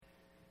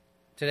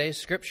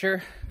Today's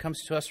scripture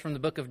comes to us from the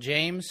book of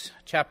James,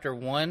 chapter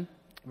 1,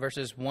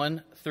 verses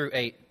 1 through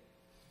 8.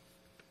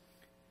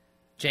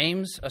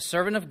 James, a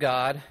servant of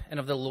God and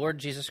of the Lord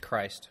Jesus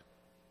Christ,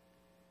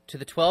 to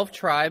the 12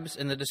 tribes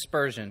in the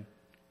dispersion,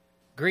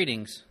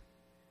 greetings.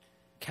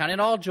 Count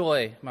it all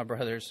joy, my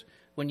brothers,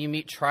 when you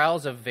meet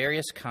trials of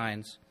various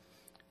kinds,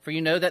 for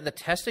you know that the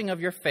testing of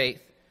your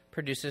faith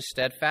produces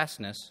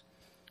steadfastness,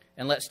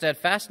 and let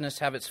steadfastness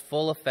have its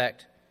full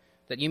effect,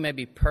 that you may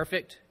be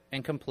perfect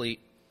and complete,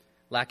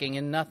 lacking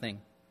in nothing.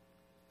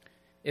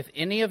 If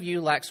any of you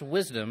lacks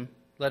wisdom,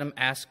 let him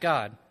ask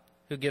God,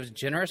 who gives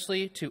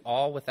generously to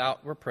all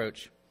without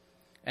reproach,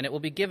 and it will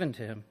be given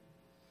to him.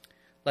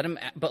 Let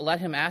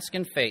him ask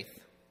in faith,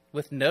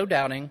 with no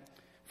doubting,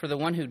 for the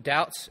one who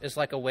doubts is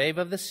like a wave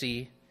of the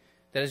sea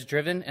that is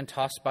driven and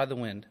tossed by the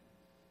wind.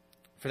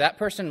 For that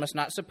person must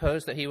not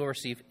suppose that he will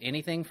receive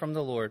anything from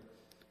the Lord.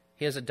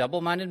 He is a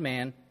double-minded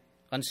man,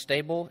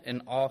 unstable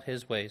in all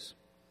his ways.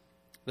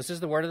 This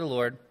is the word of the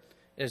Lord.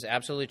 It is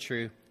absolutely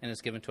true and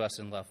is given to us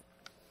in love.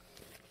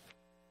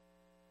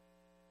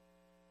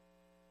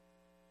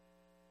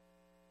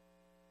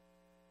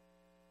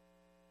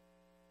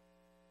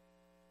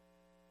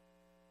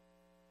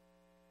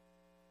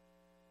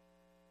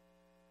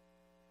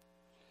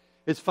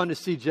 It's fun to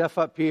see Jeff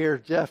up here.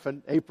 Jeff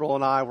and April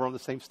and I were on the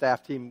same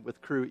staff team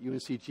with Crew at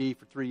UNCG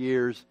for 3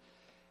 years.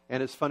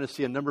 And it's fun to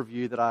see a number of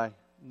you that I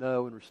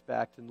know and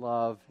respect and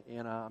love.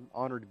 And I'm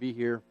honored to be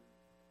here.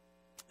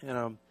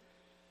 And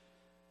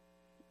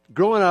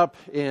growing up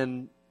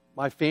in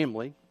my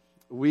family,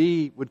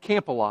 we would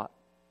camp a lot.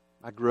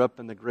 I grew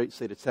up in the great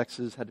state of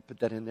Texas, had to put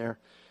that in there.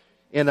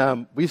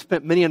 And we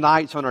spent many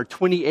nights on our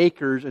 20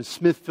 acres in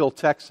Smithville,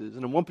 Texas.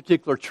 And on one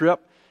particular trip,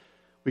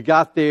 we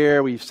got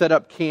there, we set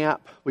up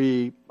camp,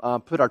 we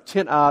put our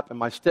tent up, and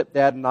my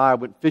stepdad and I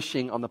went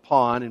fishing on the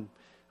pond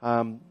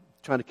and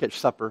trying to catch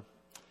supper.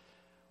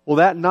 Well,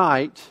 that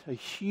night, a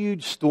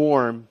huge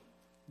storm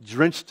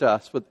drenched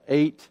us with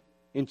 8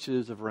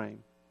 inches of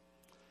rain.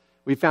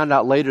 We found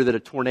out later that a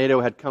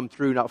tornado had come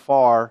through not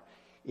far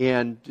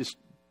and just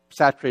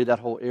saturated that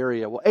whole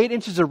area. Well, 8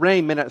 inches of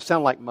rain may not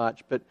sound like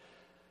much, but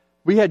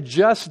we had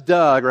just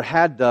dug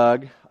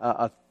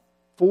a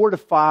 4 to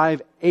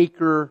 5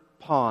 acre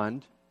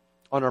pond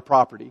on our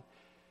property.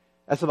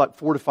 That's about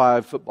 4 to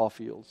 5 football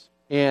fields.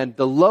 And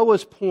the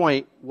lowest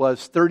point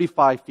was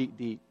 35 feet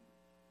deep.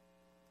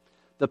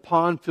 The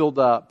pond filled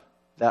up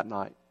that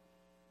night.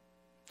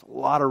 A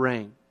lot of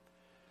rain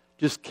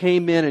just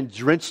came in and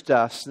drenched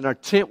us, and our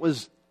tent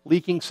was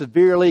leaking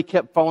severely,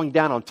 kept falling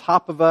down on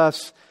top of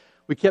us.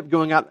 We kept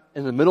going out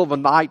in the middle of the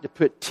night to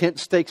put tent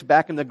stakes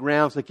back in the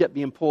ground, so they kept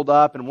being pulled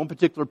up. And at one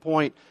particular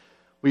point,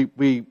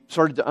 we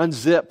started to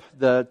unzip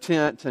the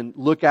tent and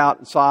look out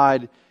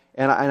inside,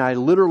 and I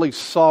literally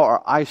saw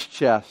our ice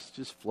chest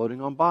just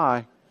floating on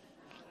by.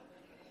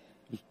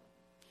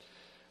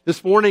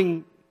 This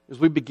morning, as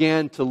we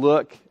began to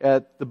look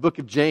at the book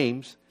of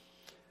James,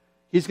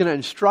 he's going to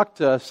instruct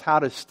us how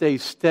to stay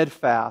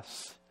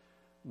steadfast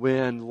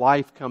when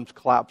life comes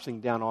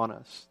collapsing down on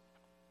us.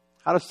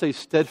 How to stay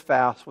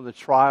steadfast when the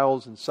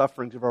trials and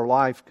sufferings of our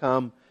life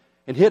come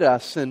and hit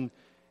us, and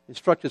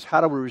instruct us how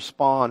do we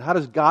respond. How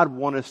does God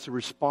want us to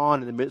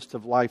respond in the midst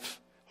of life's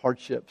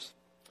hardships?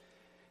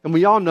 And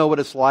we all know what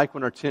it's like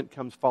when our tent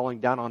comes falling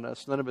down on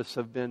us. None of us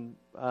have been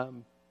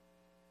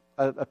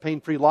a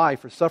pain-free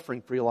life or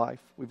suffering-free life.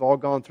 We've all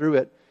gone through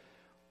it.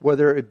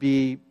 Whether it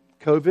be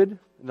COVID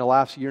in the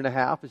last year and a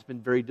half, it's been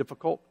very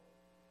difficult.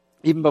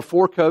 Even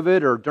before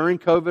COVID or during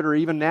COVID or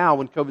even now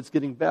when COVID's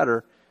getting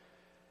better,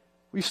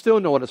 we still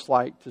know what it's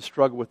like to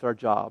struggle with our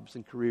jobs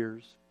and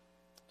careers,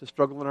 to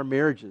struggle in our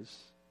marriages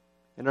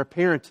and our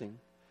parenting,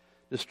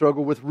 to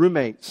struggle with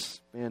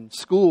roommates and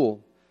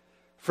school,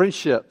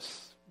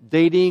 friendships,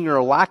 dating or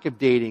a lack of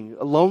dating,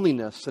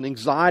 loneliness and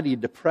anxiety,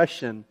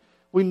 depression.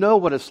 We know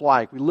what it's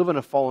like. We live in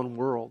a fallen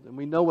world, and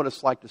we know what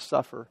it's like to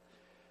suffer.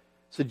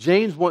 So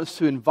James wants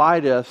to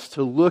invite us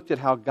to look at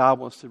how God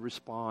wants to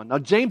respond. Now,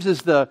 James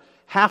is the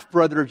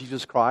half-brother of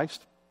Jesus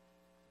Christ.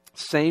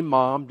 Same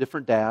mom,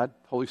 different dad.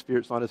 Holy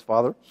Spirit's not his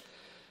father.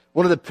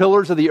 One of the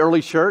pillars of the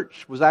early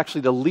church, was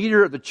actually the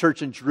leader of the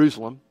church in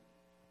Jerusalem.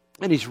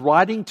 And he's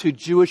writing to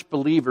Jewish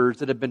believers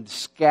that have been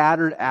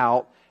scattered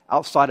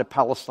outside of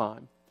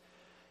Palestine.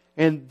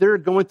 And they're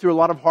going through a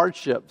lot of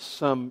hardships,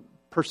 some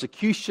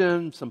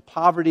persecution, some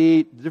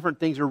poverty, different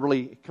things are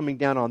really coming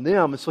down on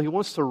them. And so he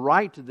wants to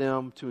write to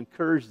them to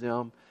encourage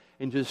them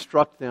and to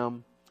instruct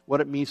them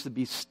what it means to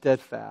be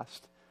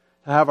steadfast,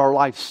 to have our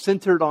life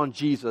centered on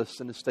Jesus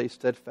and to stay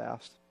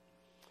steadfast.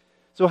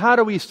 So how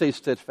do we stay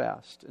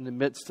steadfast in the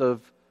midst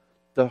of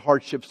the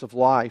hardships of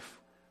life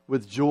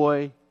with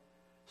joy,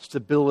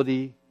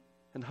 stability,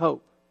 and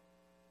hope?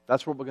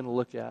 That's what we're going to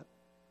look at.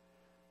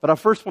 But I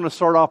first want to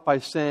start off by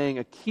saying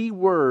a key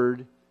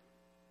word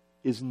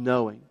is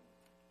knowing.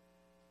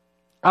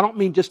 I don't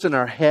mean just in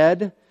our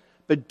head,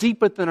 but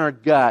deep within our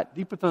gut,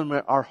 deep within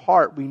our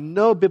heart, we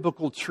know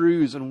biblical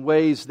truths in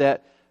ways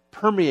that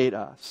permeate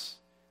us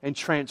and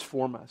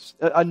transform us.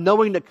 A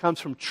knowing that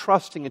comes from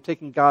trusting and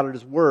taking God at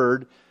His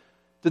Word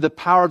through the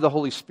power of the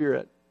Holy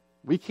Spirit.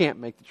 We can't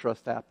make the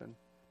trust happen,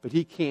 but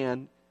He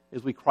can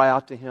as we cry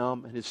out to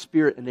Him, and His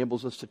Spirit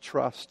enables us to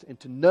trust and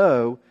to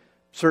know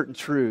certain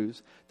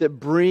truths that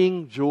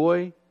bring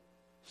joy,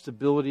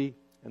 stability,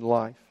 and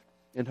life,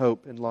 and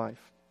hope in life.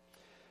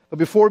 But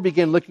before we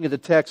begin looking at the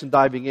text and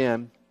diving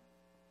in,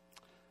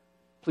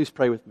 please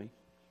pray with me.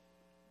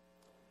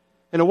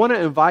 And I want to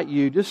invite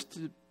you just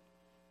to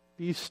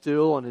be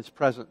still in His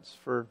presence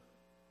for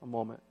a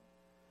moment.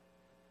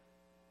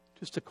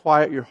 Just to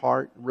quiet your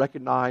heart and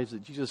recognize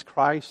that Jesus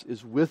Christ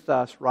is with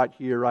us right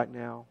here, right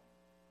now.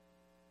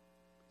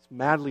 He's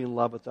madly in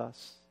love with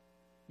us.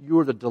 You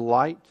are the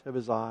delight of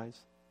His eyes.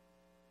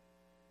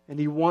 And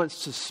He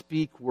wants to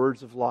speak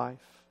words of life.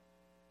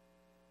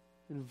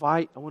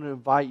 I want to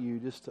invite you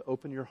just to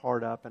open your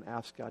heart up and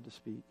ask God to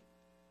speak.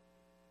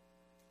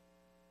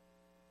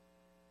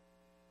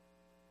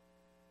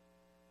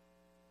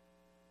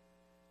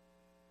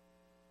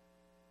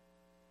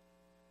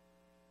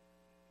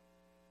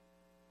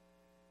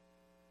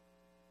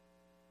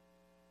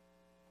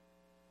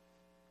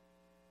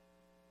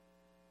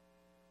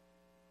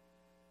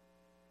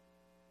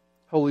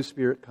 Holy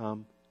Spirit,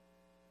 come.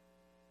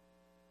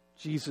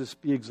 Jesus,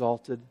 be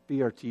exalted.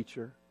 Be our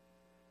teacher.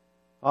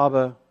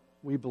 Abba,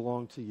 we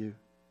belong to You.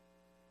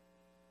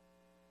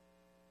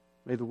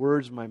 May the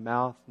words of my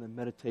mouth and the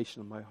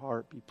meditation of my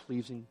heart be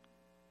pleasing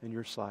in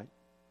Your sight,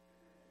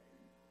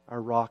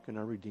 our rock and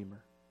our Redeemer.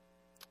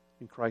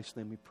 In Christ's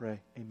name we pray.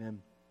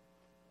 Amen.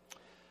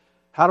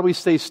 How do we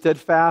stay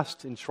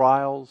steadfast in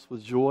trials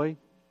with joy?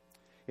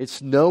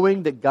 It's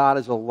knowing that God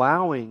is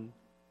allowing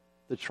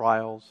the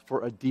trials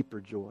for a deeper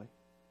joy.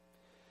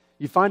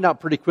 You find out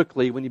pretty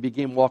quickly when you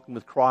begin walking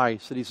with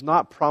Christ that He's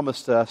not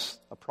promised us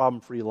a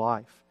problem-free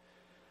life.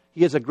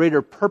 He has a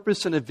greater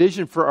purpose and a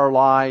vision for our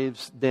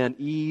lives than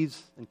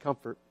ease and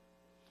comfort.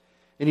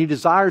 And He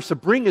desires to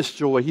bring us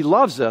joy. He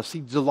loves us.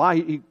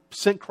 He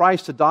sent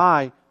Christ to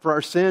die for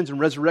our sins and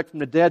resurrect from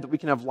the dead that we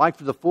can have life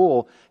to the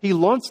full. He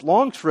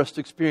longs for us to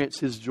experience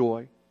His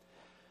joy.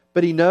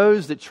 But He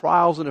knows that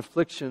trials and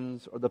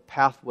afflictions are the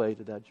pathway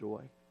to that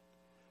joy.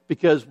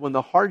 Because when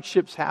the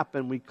hardships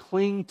happen, we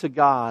cling to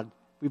God.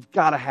 We've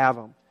got to have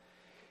Him.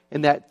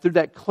 And that through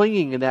that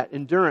clinging and that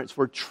endurance,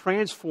 we're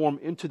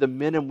transformed into the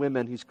men and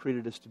women He's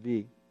created us to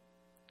be,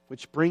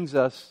 which brings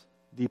us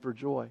deeper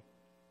joy.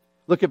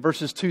 Look at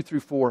verses 2 through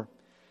 4.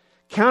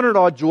 Count it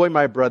all joy,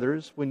 my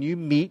brothers, when you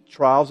meet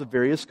trials of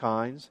various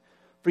kinds,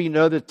 for you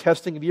know the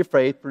testing of your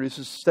faith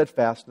produces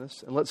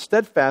steadfastness, and let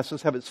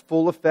steadfastness have its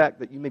full effect,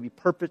 that you may be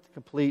perfect,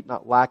 complete,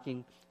 not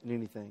lacking in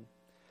anything.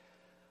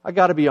 I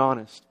got to be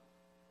honest.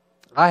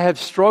 I have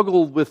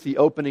struggled with the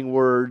opening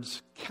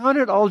words, count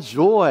it all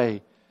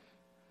joy.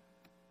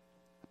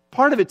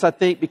 Part of it's, I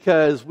think,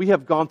 because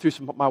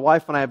my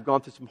wife and I have gone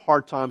through some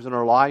hard times in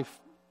our life.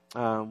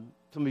 Some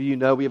of you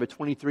know we have a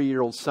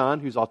 23-year-old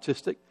son who's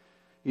autistic.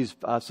 He's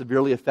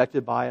severely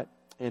affected by it,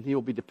 and he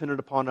will be dependent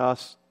upon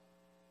us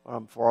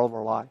for all of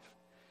our life.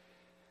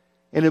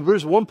 And there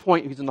was one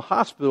point he's in the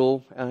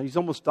hospital, and he's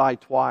almost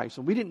died twice.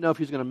 And we didn't know if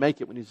he was going to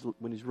make it when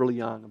he's really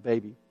young, a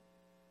baby.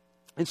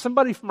 And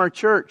somebody from our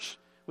church,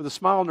 with a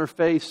smile on their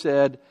face,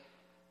 said,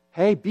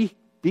 "Hey, be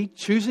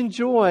choosing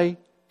joy,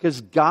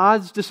 because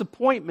God's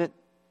disappointment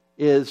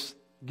is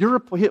your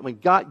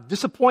appointment.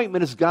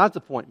 Disappointment is God's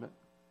appointment."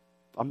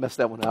 I messed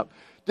that one up.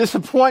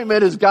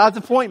 Disappointment is God's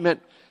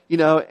appointment.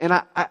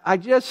 And I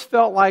just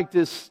felt like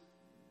this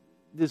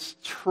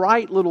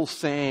trite little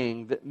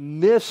saying that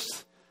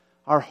missed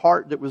our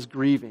heart that was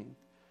grieving,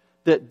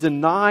 that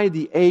denied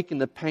the ache and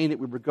the pain that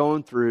we were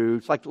going through.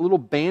 It's like a little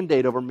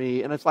Band-Aid over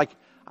me, and it's like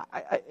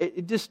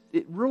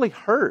it really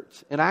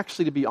hurt. And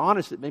actually, to be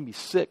honest, it made me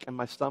sick in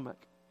my stomach.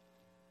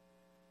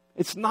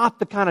 It's not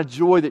the kind of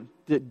joy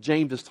that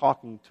James is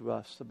talking to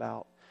us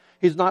about.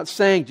 He's not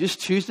saying, just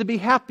choose to be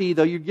happy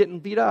though you're getting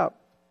beat up.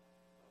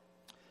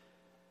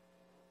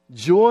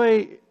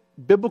 Joy,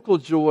 biblical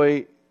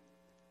joy,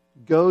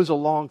 goes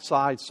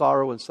alongside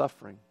sorrow and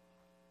suffering.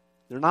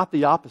 They're not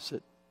the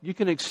opposite. You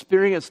can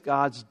experience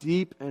God's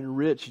deep and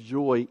rich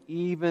joy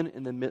even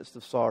in the midst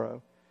of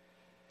sorrow.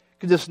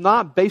 Because it's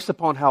not based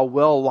upon how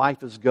well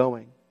life is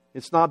going.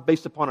 It's not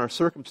based upon our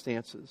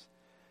circumstances.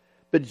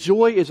 But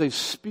joy is a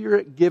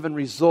Spirit-given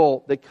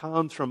result that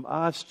comes from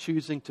us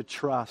choosing to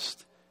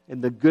trust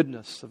in the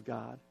goodness of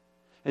God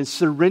and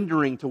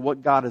surrendering to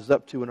what God is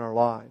up to in our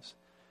lives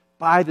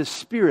by the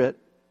Spirit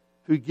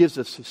who gives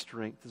us His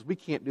strength, because we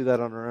can't do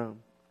that on our own.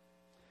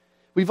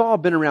 We've all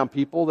been around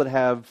people that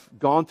have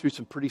gone through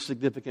some pretty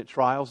significant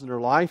trials in their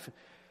life.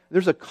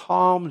 There's a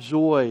calm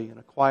joy and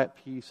a quiet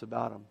peace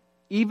about them,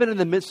 even in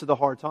the midst of the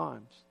hard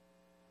times.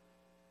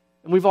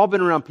 And we've all been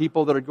around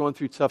people that are going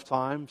through tough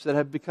times that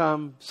have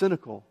become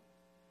cynical,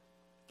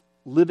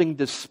 living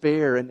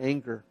despair and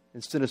anger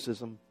and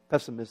cynicism,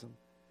 pessimism.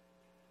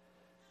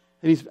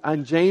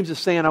 And James is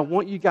saying, I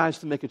want you guys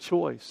to make a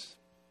choice,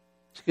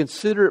 to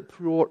consider it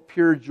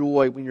pure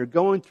joy when you're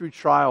going through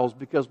trials,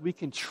 because we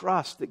can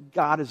trust that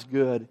God is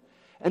good.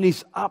 And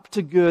He's up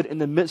to good in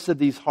the midst of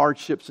these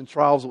hardships and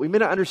trials. We may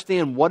not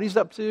understand what He's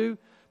up to,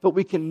 but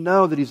we can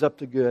know that He's up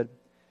to good.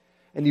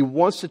 And He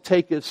wants to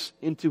take us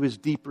into His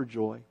deeper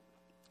joy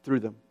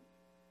through them.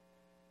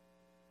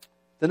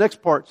 The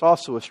next part's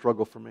also a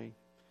struggle for me.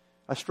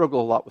 I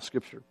struggle a lot with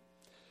Scripture.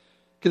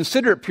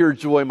 Consider it pure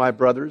joy, my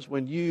brothers,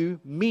 when you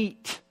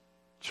meet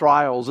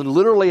trials. And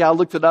literally, I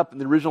looked it up in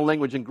the original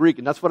language in Greek,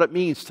 and that's what it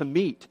means to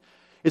meet.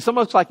 It's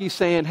almost like He's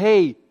saying,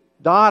 hey,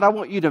 Dodd, I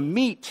want you to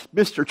meet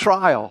Mr.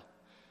 Trial.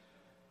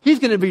 He's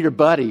going to be your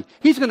buddy.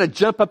 He's going to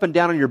jump up and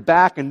down on your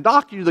back and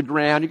knock you to the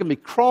ground. You're going to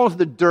be crawling to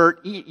the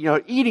dirt,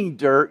 eating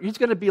dirt. He's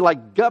going to be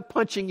like gut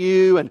punching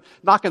you and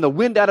knocking the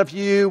wind out of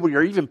you when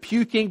you're even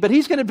puking. But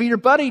He's going to be your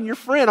buddy and your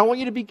friend. I want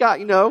you to be,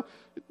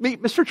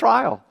 meet Mr.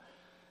 Trial.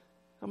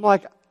 I'm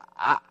like,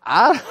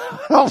 I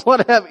don't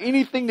want to have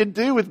anything to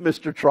do with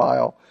Mr.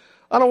 Trial.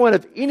 I don't want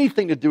to have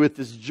anything to do with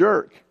this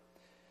jerk.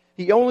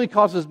 He only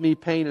causes me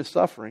pain and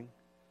suffering.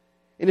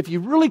 And if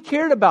you really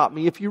cared about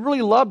me, if you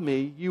really loved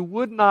me, you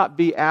would not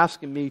be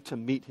asking me to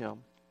meet him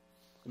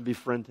and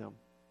befriend him.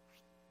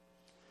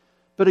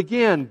 But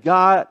again,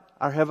 God,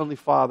 our Heavenly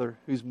Father,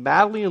 who's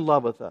madly in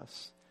love with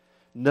us,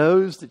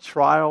 knows that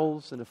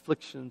trials and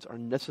afflictions are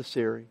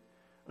necessary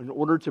in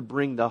order to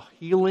bring the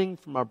healing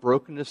from our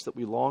brokenness that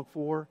we long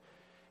for,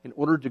 in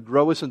order to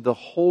grow us into the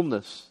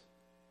wholeness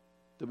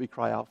that we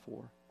cry out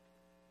for.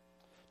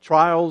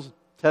 Trials,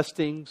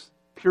 testings,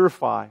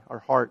 purify our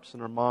hearts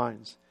and our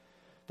minds.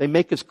 They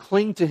make us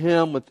cling to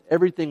Him with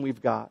everything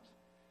we've got.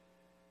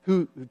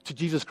 To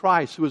Jesus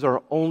Christ, who is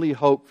our only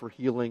hope for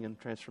healing and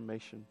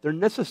transformation. They're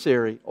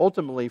necessary,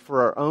 ultimately,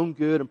 for our own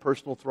good and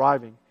personal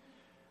thriving.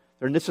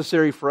 They're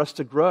necessary for us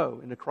to grow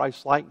into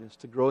Christ's likeness,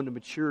 to grow into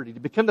maturity, to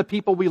become the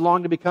people we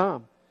long to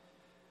become.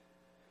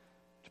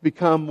 To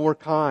become more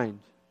kind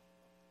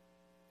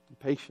and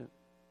patient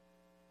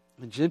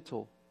and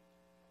gentle,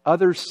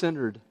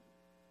 others-centered,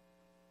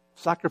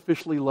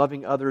 sacrificially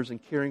loving others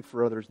and caring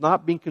for others,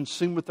 not being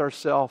consumed with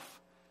ourselves.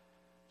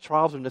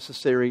 Trials are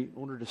necessary in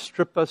order to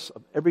strip us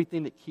of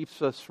everything that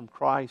keeps us from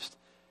Christ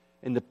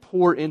and to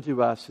pour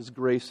into us His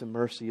grace and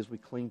mercy as we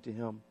cling to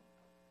Him.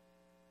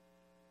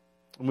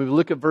 When we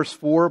look at verse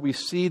 4, we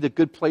see the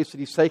good place that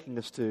He's taking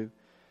us to,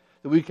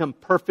 that we become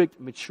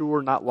perfect,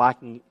 mature, not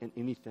lacking in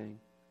anything.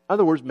 In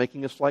other words,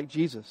 making us like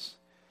Jesus.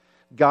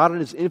 God in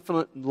His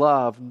infinite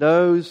love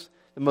knows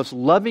the most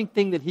loving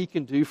thing that He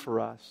can do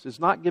for us is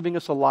not giving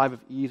us a life of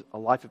ease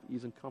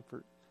and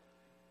comfort,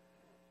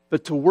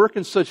 but to work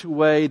in such a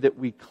way that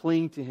we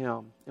cling to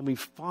Him and we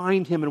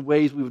find Him in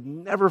ways we would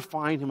never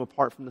find Him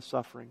apart from the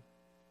suffering.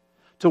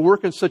 To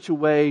work in such a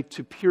way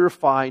to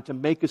purify, to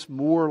make us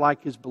more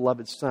like His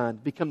beloved Son,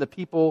 become the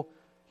people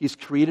He's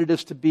created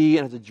us to be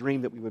and has a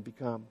dream that we would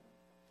become.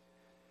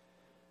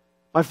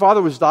 My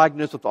father was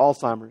diagnosed with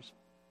Alzheimer's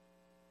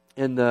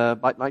in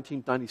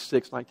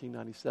 1996,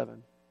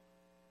 1997.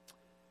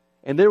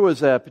 And there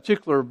was a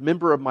particular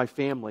member of my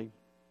family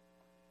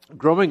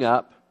growing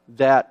up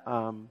that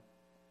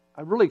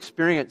I really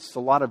experienced a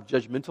lot of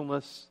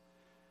judgmentalness,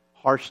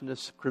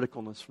 harshness,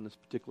 criticalness from this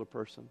particular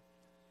person.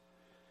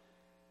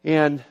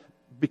 And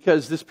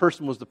because this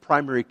person was the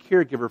primary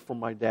caregiver for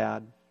my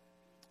dad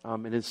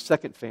and his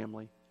second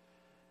family,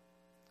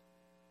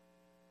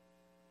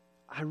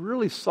 I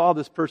really saw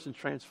this person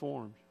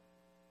transformed.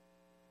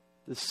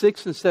 The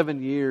 6 and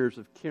 7 years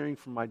of caring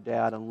for my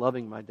dad and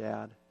loving my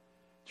dad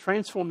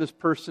transformed this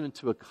person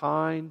into a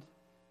kind,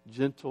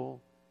 gentle,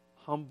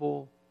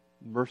 humble,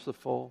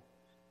 merciful,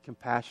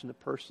 compassionate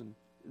person.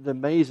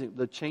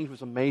 The change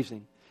was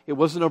amazing. It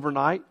wasn't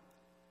overnight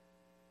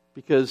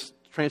because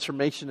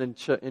transformation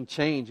and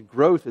change and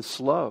growth is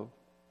slow.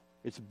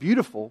 It's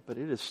beautiful, but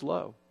it is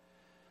slow.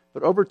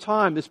 But over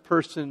time, this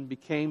person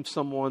became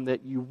someone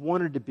that you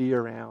wanted to be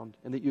around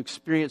and that you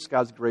experienced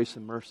God's grace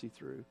and mercy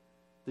through.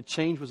 The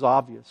change was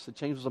obvious. The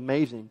change was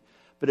amazing.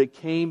 But it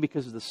came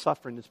because of the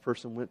suffering this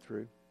person went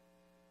through.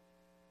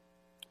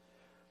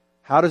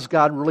 How does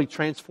God really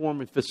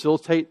transform and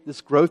facilitate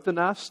this growth in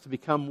us to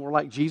become more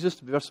like Jesus,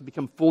 to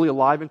become fully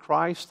alive in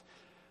Christ?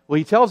 Well,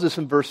 He tells us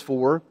in verse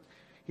 4,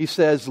 He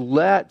says,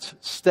 let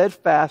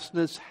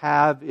steadfastness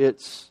have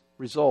its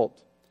result.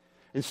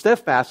 And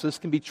steadfastness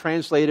can be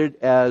translated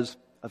as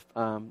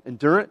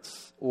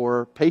endurance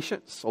or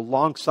patience or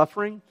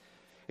long-suffering.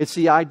 It's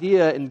the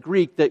idea in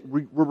Greek that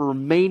we're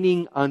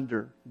remaining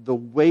under the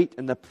weight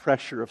and the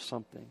pressure of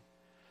something.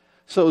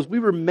 So as we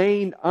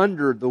remain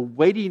under the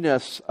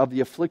weightiness of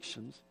the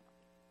afflictions,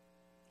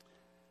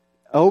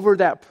 over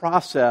that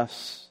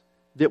process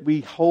that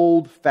we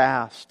hold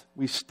fast,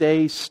 we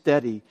stay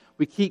steady,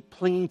 we keep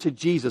clinging to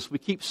Jesus, we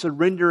keep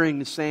surrendering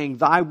and saying,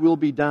 Thy will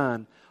be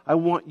done. I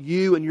want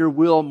You and Your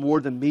will more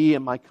than me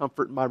and my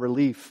comfort and my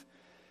relief.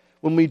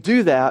 When we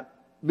do that,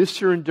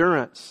 Mr.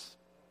 Endurance,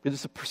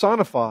 because it's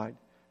personified,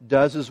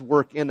 does His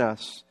work in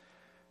us.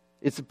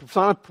 It's a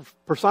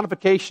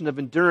personification of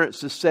endurance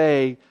to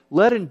say,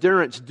 let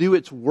endurance do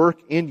its work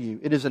in you.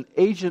 It is an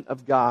agent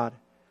of God.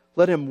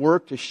 Let Him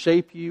work to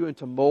shape you and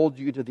to mold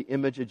you to the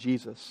image of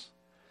Jesus.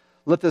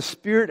 Let the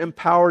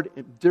Spirit-empowered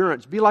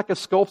endurance be like a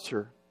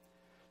sculptor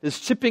that's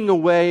chipping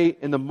away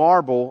in the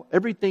marble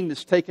everything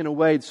that's taken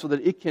away so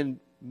that it can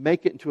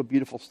make it into a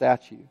beautiful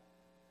statue.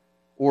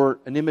 Or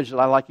an image that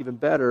I like even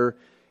better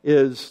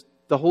is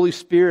the Holy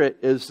Spirit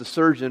is the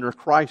surgeon, or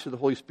Christ or the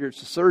Holy Spirit's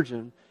the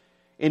surgeon,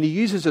 and he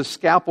uses a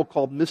scalpel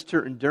called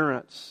Mr.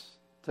 Endurance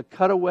to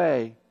cut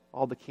away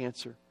all the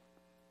cancer.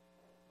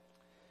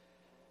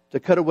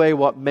 To cut away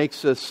what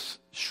makes us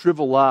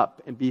shrivel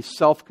up and be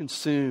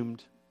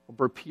self-consumed,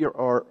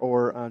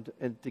 and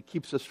it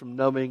keeps us from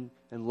knowing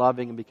and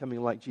loving and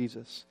becoming like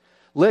Jesus.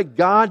 Let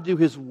God do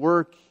His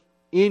work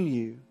in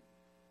you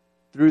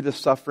through the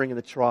suffering and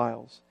the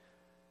trials.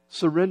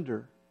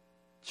 Surrender,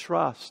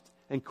 trust,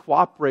 and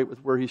cooperate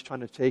with where He's trying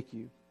to take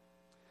you.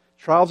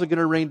 Trials are going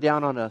to rain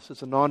down on us.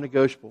 It's a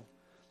non-negotiable.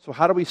 So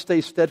how do we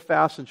stay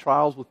steadfast in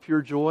trials with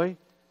pure joy?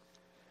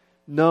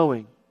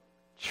 Knowing,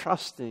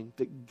 trusting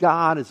that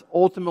God is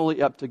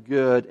ultimately up to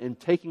good and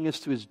taking us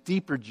to His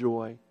deeper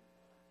joy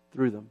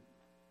through them.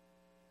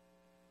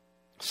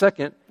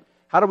 Second,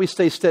 how do we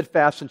stay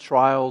steadfast in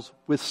trials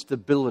with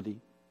stability?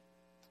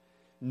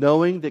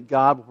 Knowing that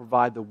God will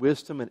provide the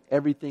wisdom and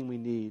everything we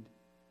need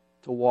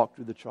to walk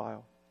through the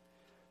trial.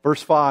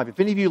 Verse 5, if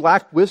any of you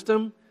lack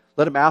wisdom,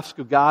 let him ask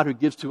of God, who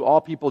gives to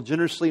all people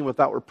generously and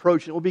without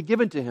reproach, and it will be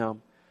given to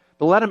him.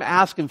 But let him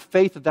ask in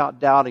faith without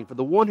doubting. For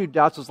the one who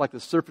doubts is like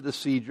the surf of the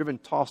sea, driven,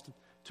 tossed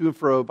to and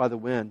fro by the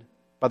wind,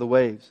 by the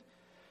waves.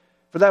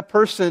 For that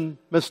person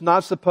must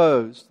not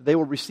suppose that they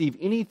will receive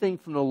anything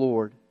from the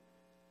Lord.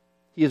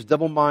 He is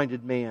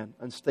double-minded man,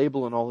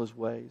 unstable in all his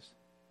ways.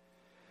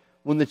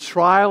 When the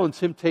trial and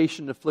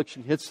temptation and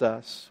affliction hits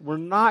us, we're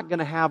not going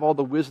to have all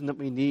the wisdom that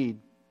we need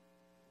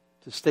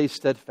to stay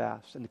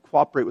steadfast and to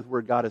cooperate with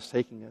where God is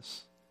taking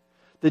us.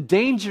 The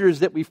danger is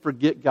that we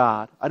forget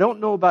God. I don't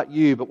know about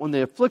you, but when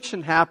the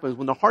affliction happens,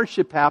 when the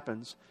hardship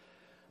happens,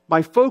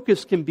 my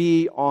focus can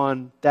be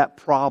on that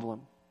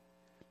problem.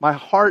 My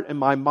heart and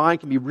my mind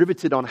can be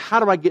riveted on,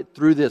 how do I get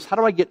through this? How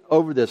do I get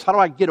over this? How do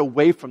I get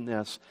away from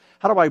this?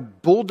 How do I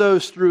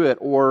bulldoze through it?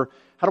 Or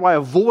how do I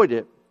avoid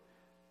it?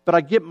 But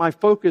I get my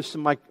focus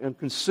and I'm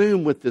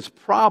consumed with this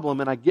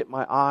problem, and I get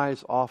my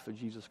eyes off of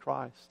Jesus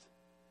Christ.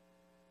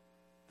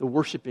 The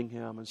worshiping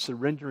Him and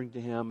surrendering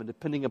to Him and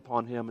depending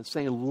upon Him and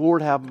saying,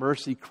 Lord, have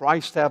mercy.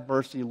 Christ, have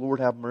mercy. Lord,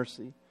 have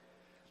mercy.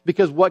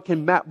 Because what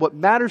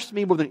matters to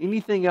me more than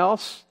anything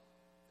else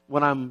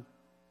when I'm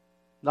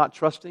not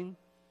trusting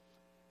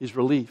is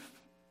relief,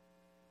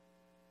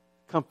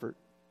 comfort.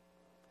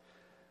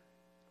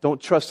 Don't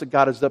trust that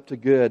God is up to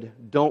good.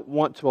 Don't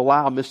want to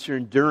allow Mr.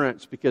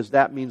 Endurance, because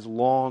that means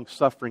long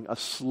suffering, a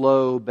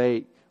slow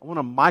bake. I want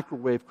to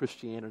microwave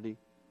Christianity,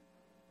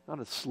 not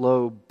a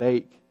slow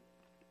bake.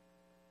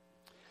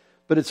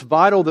 But it's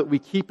vital that we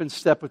keep in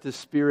step with His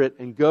Spirit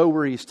and go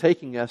where He's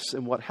taking us.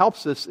 And what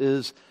helps us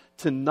is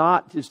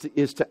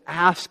to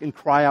ask and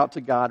cry out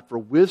to God for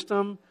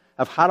wisdom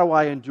of how do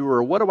I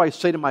endure? What do I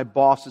say to my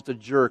boss that's a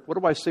jerk? What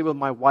do I say with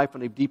my wife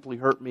when they've deeply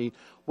hurt me?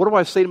 What do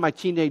I say to my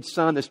teenage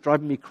son that's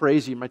driving me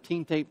crazy? My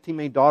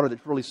teenage daughter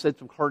that's really said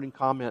some hurting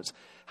comments?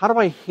 How do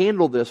I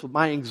handle this with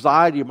my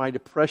anxiety or my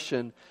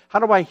depression? How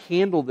do I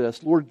handle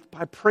this? Lord,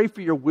 I pray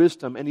for your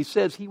wisdom. And He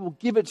says He will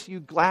give it to you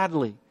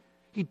gladly.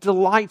 He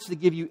delights to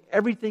give you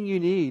everything you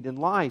need in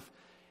life,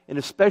 and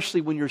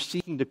especially when you're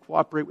seeking to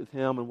cooperate with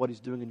Him and what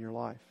He's doing in your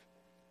life.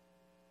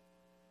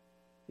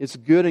 It's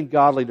good and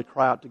godly to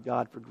cry out to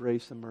God for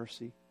grace and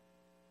mercy.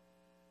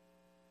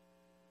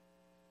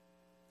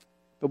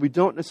 But we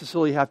don't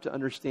necessarily have to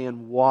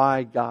understand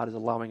why God is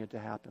allowing it to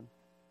happen.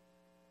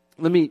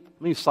 Let me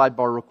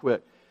sidebar real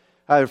quick.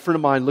 I had a friend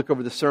of mine look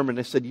over the sermon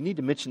and they said, you need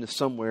to mention this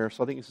somewhere,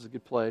 so I think this is a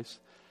good place.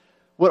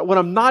 What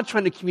I'm not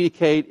trying to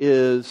communicate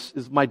is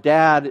my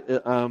dad,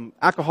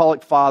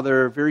 alcoholic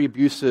father, very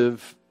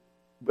abusive,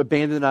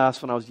 abandoned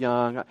us when I was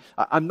young.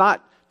 I'm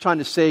not trying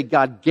to say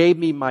God gave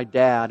me my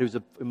dad, who's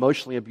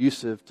emotionally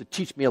abusive, to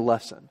teach me a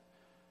lesson.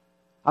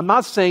 I'm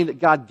not saying that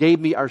God gave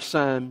me our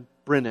son,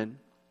 Brennan,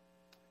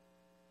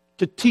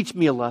 to teach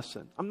me a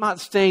lesson. I'm not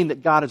saying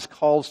that God has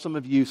caused some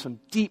of you some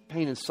deep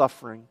pain and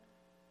suffering.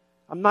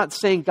 I'm not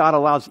saying God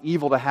allows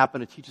evil to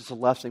happen to teach us a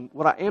lesson.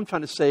 What I am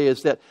trying to say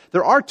is that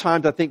there are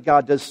times I think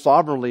God does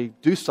sovereignly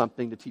do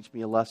something to teach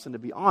me a lesson, to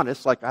be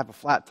honest. Like I have a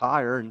flat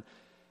tire and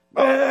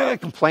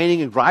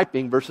complaining and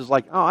griping versus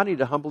like, oh, I need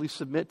to humbly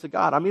submit to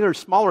God. I mean, there are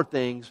smaller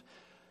things,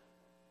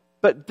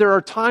 but there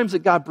are times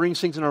that God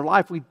brings things in our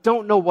life we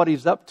don't know what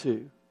He's up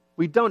to.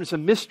 We don't. It's a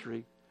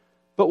mystery.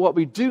 But what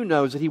we do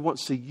know is that He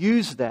wants to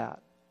use that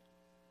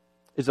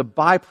as a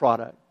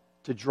byproduct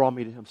to draw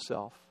me to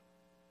Himself,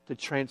 to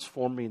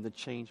transform me and to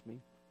change me.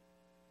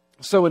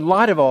 So in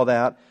light of all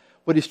that,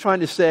 what He's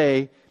trying to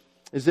say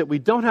is that we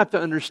don't have to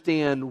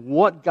understand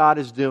what God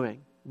is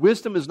doing.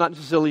 Wisdom does not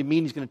necessarily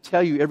mean He's going to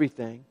tell you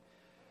everything.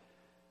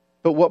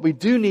 But what we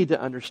do need to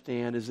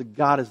understand is that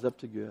God is up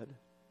to good.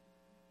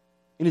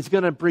 And He's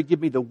going to give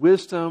me the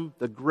wisdom,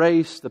 the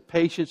grace, the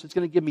patience. It's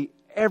going to give me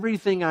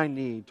everything I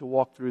need to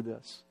walk through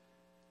this,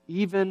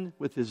 even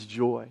with His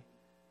joy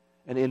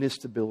and in His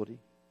stability.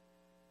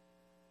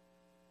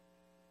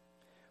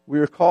 We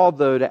are called,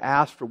 though, to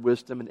ask for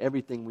wisdom and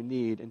everything we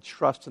need and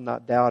trust and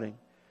not doubting.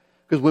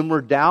 Because when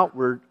we're doubt,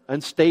 we're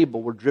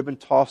unstable. We're driven,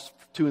 tossed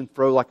to and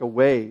fro like a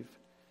wave.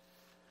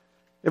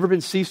 Ever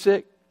been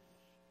seasick?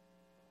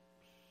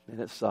 And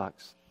it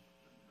sucks.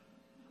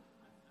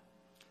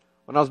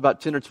 When I was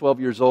about 10 or 12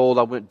 years old,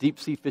 I went deep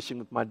sea fishing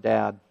with my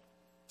dad.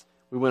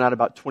 We went out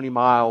about 20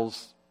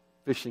 miles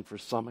fishing for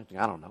something.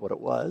 I don't know what it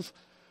was.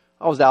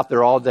 I was out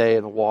there all day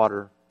in the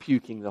water,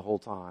 puking the whole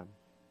time.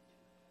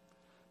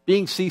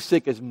 Being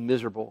seasick is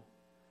miserable.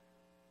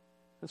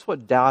 That's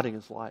what doubting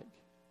is like.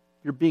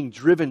 You're being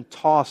driven,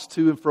 tossed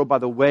to and fro by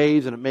the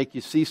waves, and it makes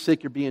you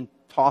seasick. You're being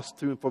tossed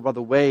to and fro by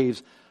the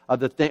waves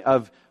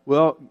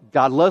well,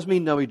 God loves me.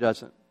 No, He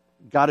doesn't.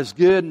 God is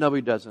good. No,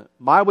 He doesn't.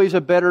 My ways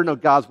are better. No,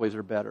 God's ways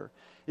are better.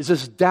 It's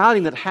this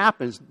doubting that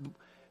happens.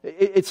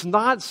 It's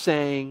not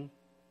saying,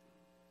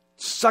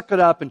 suck it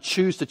up and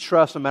choose to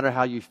trust no matter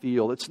how you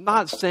feel. It's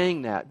not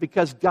saying that,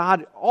 because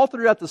God, all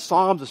throughout the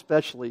Psalms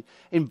especially,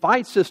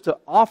 invites us to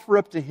offer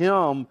up to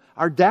Him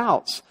our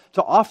doubts,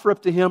 to offer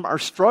up to Him our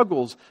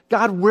struggles.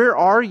 God, where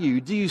are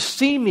you? Do you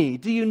see me?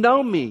 Do you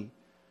know me?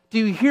 Do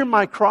you hear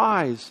my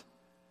cries?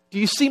 Do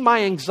you see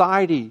my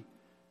anxiety?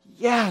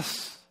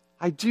 Yes,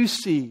 I do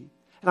see.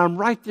 And I'm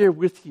right there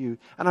with you.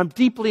 And I'm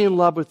deeply in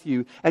love with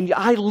you. And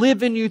I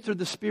live in you through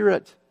the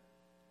Spirit.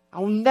 I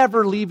will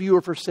never leave you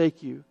or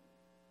forsake you.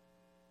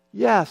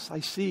 Yes, I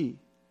see.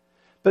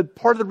 But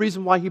part of the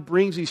reason why He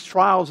brings these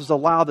trials is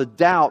allow the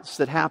doubts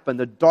that happen,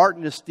 the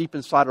darkness deep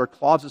inside our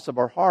closets of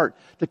our heart,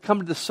 to come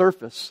to the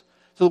surface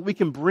so that we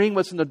can bring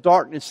what's in the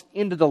darkness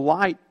into the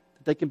light,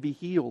 that they can be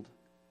healed.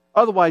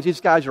 Otherwise, these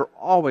doubts are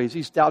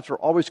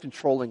always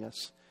controlling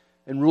us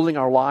and ruling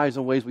our lives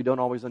in ways we don't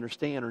always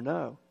understand or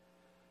know.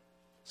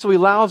 So He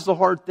allows the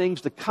hard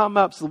things to come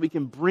up so that we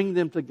can bring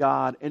them to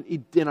God,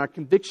 and our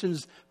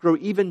convictions grow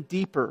even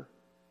deeper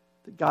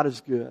that God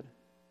is good.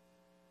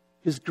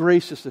 His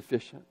grace is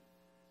sufficient.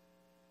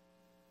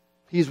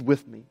 He's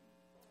with me,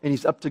 and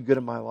He's up to good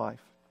in my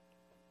life.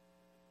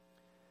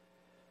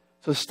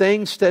 So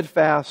staying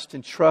steadfast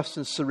in trust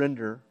and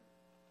surrender,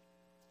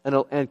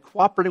 and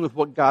cooperating with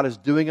what God is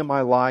doing in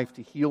my life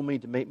to heal me,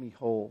 to make me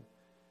whole,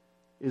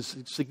 is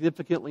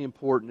significantly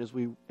important as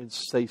we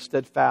stay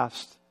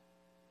steadfast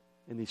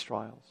in these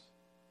trials.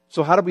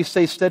 So how do we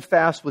stay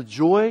steadfast with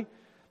joy?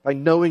 By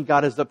knowing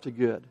God is up to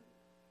good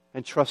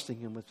and trusting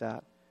Him with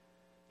that.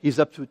 He's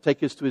up to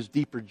take us to His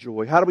deeper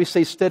joy. How do we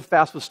stay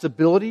steadfast with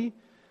stability?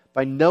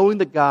 By knowing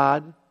that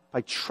God,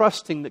 by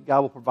trusting that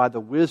God will provide the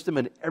wisdom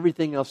and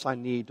everything else I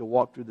need to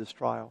walk through this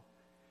trial.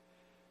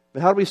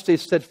 But how do we stay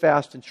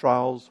steadfast in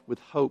trials? With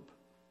hope.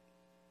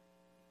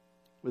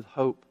 With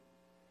hope.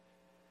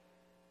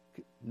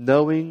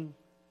 Knowing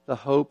the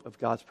hope of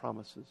God's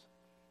promises.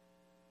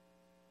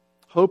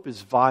 Hope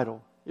is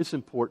vital. It's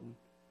important.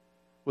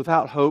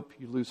 Without hope,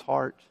 you lose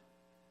heart.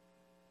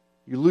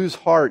 You lose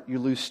heart, you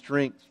lose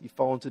strength. You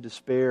fall into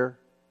despair,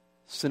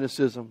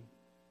 cynicism,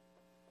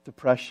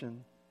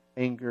 depression,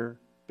 anger,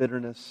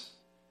 bitterness.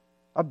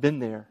 I've been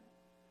there.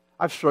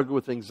 I've struggled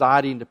with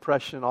anxiety and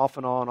depression off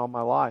and on all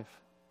my life.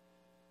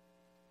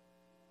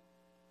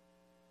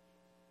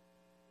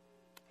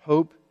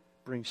 Hope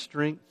brings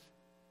strength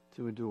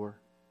to endure.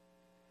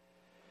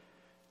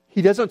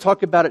 He doesn't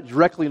talk about it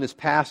directly in this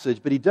passage,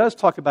 but he does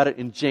talk about it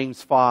in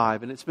James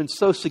 5. And it's been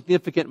so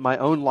significant in my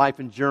own life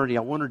and journey,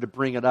 I wanted to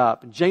bring it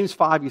up. In James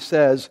 5, he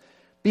says,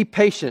 be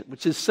patient,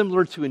 which is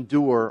similar to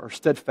endure or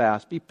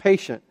steadfast. Be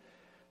patient,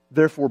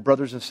 therefore,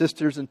 brothers and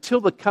sisters,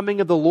 until the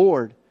coming of the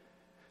Lord.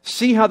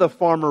 See how the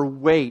farmer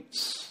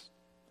waits.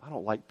 I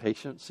don't like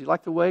patience. Do you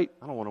like to wait?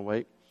 I don't want to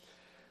wait.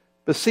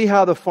 But see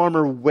how the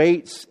farmer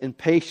waits in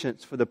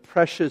patience for the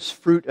precious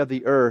fruit of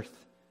the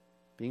earth,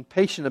 being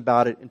patient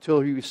about it until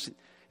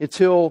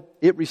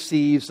it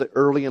receives the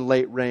early and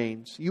late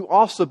rains. You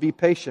also be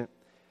patient.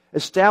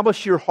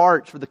 Establish your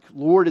hearts, for the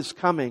Lord is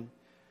coming.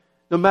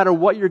 No matter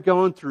what you're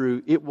going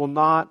through, it will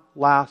not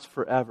last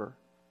forever.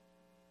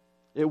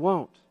 It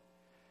won't.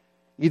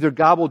 Either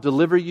God will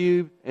deliver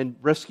you and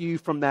rescue you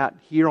from that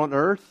here on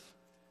earth,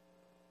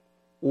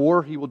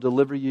 or He will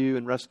deliver you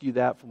and rescue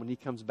that from when He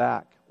comes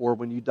back, or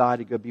when you die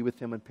to go be with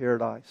Him in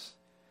paradise.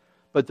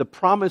 But the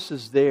promise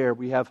is there.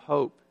 We have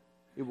hope.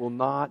 It will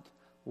not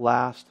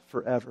last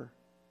forever.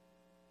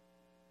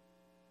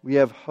 We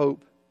have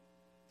hope.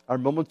 Our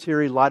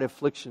momentary light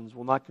afflictions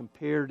will not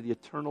compare to the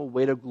eternal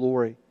weight of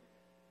glory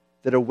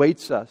that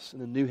awaits us in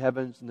the new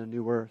heavens and the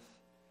new earth,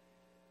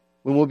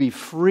 when we'll be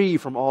free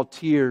from all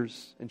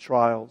tears and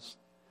trials,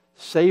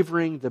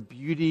 savoring the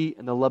beauty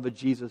and the love of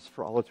Jesus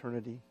for all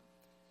eternity.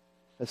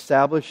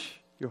 Establish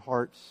your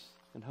hearts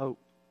in hope.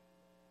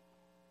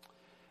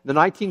 In the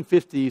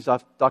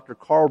 1950s, Dr.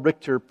 Carl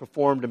Richter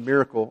performed an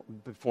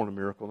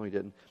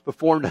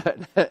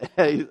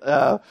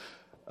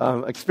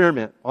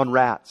experiment on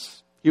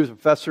rats. He was a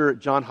professor at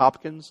Johns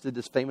Hopkins, did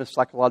this famous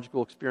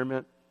psychological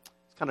experiment.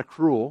 It's kind of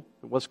cruel.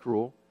 It was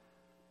cruel.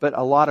 But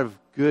a lot of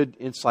good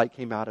insight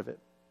came out of it.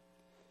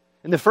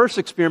 In the first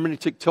experiment, he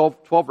took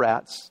 12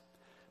 rats,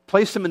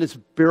 placed them in this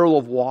barrel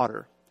of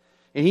water,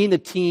 and he and the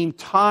team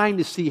timed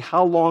to see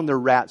how long the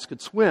rats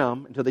could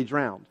swim until they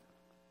drowned.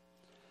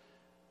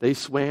 They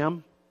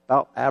swam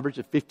about average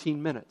of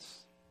 15 minutes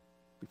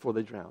before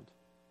they drowned.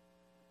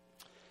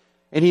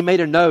 And he made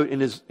a note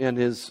in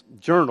his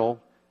journal.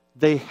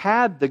 They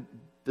had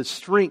the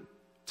strength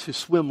to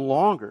swim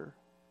longer,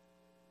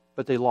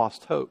 but they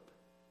lost hope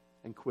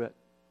and quit.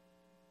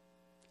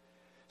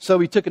 So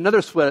he took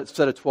another set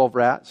of 12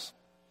 rats,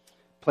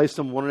 placed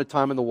them one at a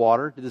time in the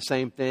water, did the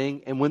same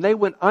thing. And when they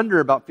went under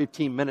about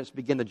 15 minutes,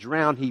 began to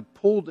drown, he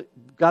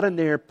got in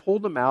there,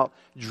 pulled them out,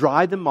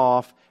 dried them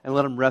off, and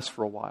let them rest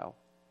for a while.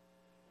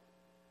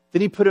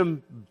 Then he put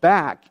them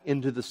back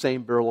into the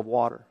same barrel of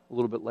water a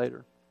little bit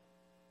later.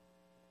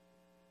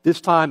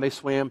 This time they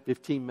swam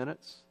 15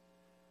 minutes,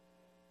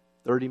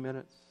 30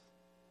 minutes,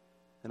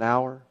 an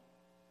hour,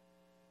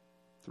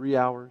 3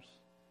 hours,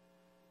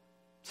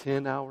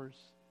 10 hours,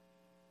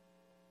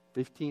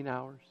 15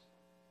 hours,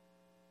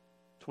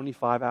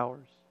 25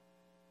 hours,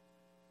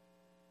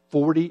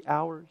 40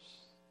 hours,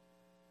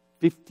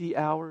 50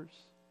 hours.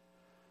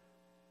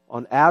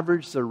 On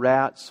average, the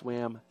rat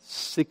swam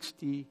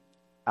 60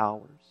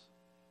 hours.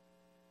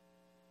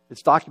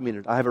 It's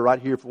documented. I have it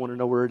right here if you want to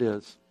know where it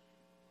is.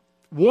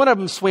 One of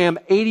them swam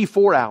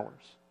 84 hours.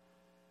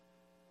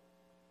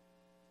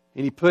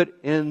 And he put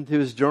into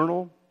his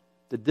journal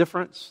the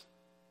difference: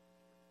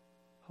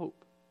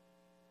 hope.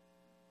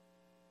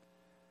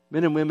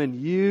 Men and women,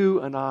 you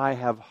and I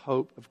have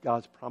hope of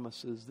God's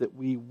promises that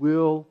we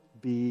will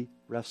be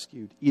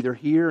rescued, either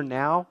here and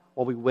now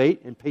while we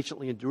wait and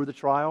patiently endure the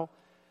trial,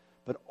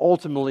 but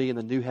ultimately in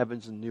the new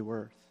heavens and new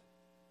earth.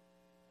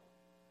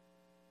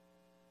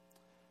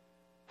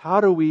 How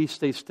do we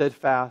stay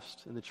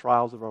steadfast in the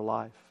trials of our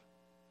life?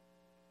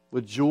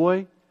 With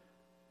joy,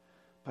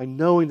 by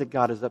knowing that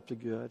God is up to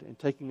good and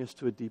taking us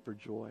to a deeper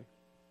joy.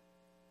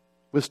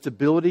 With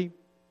stability,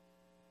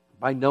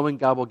 by knowing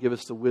God will give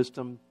us the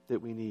wisdom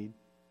that we need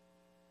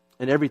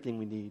and everything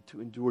we need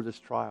to endure this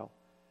trial.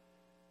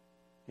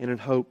 And in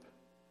hope,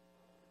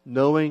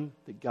 knowing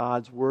that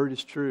God's Word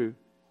is true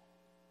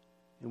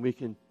and we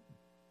can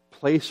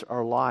place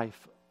our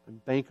life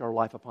and bank our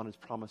life upon His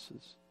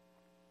promises,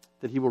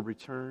 that He will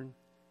return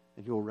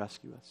and He will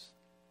rescue us.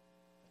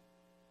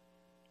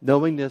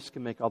 Knowing this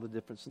can make all the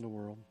difference in the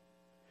world.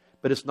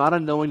 But it's not a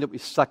knowing that we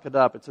suck it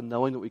up. It's a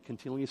knowing that we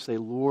continually say,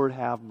 Lord,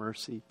 have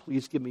mercy.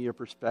 Please give me your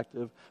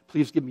perspective.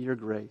 Please give me your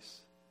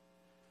grace.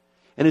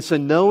 And it's a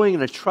knowing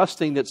and a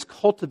trusting that's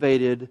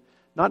cultivated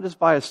not just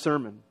by a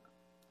sermon,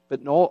 but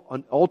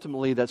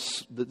ultimately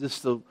that's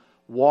the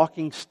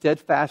walking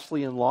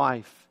steadfastly in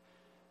life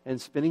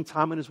and spending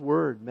time in His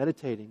Word,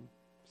 meditating,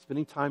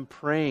 spending time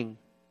praying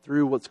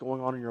through what's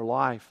going on in your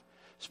life,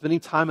 spending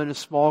time in a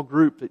small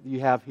group that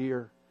you have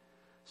here.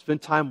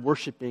 Spend time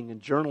worshiping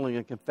and journaling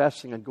and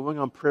confessing and going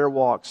on prayer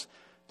walks,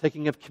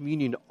 taking of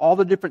communion, all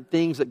the different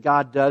things that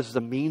God does as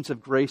a means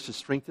of grace to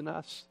strengthen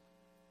us.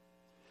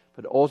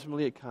 But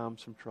ultimately it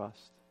comes from trust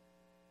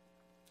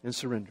and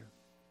surrender.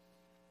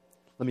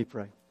 Let me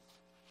pray.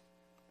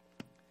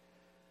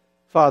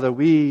 Father,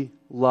 we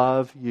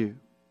love You.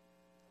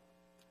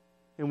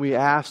 And we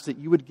ask that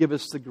You would give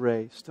us the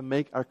grace to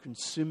make our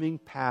consuming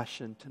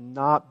passion to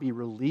not be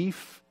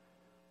relief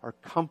or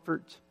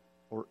comfort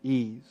or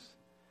ease,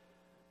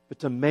 but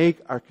to make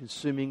our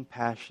consuming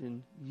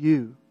passion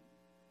You,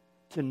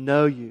 to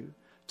know You,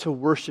 to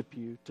worship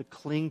You, to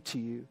cling to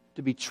You,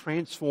 to be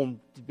transformed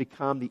to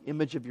become the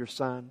image of Your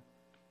Son.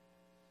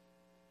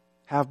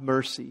 Have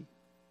mercy.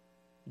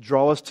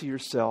 Draw us to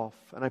Yourself.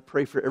 And I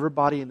pray for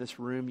everybody in this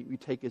room that You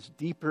take us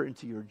deeper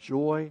into Your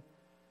joy,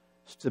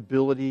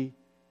 stability,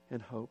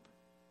 and hope.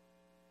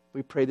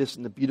 We pray this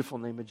in the beautiful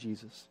name of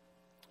Jesus.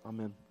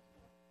 Amen.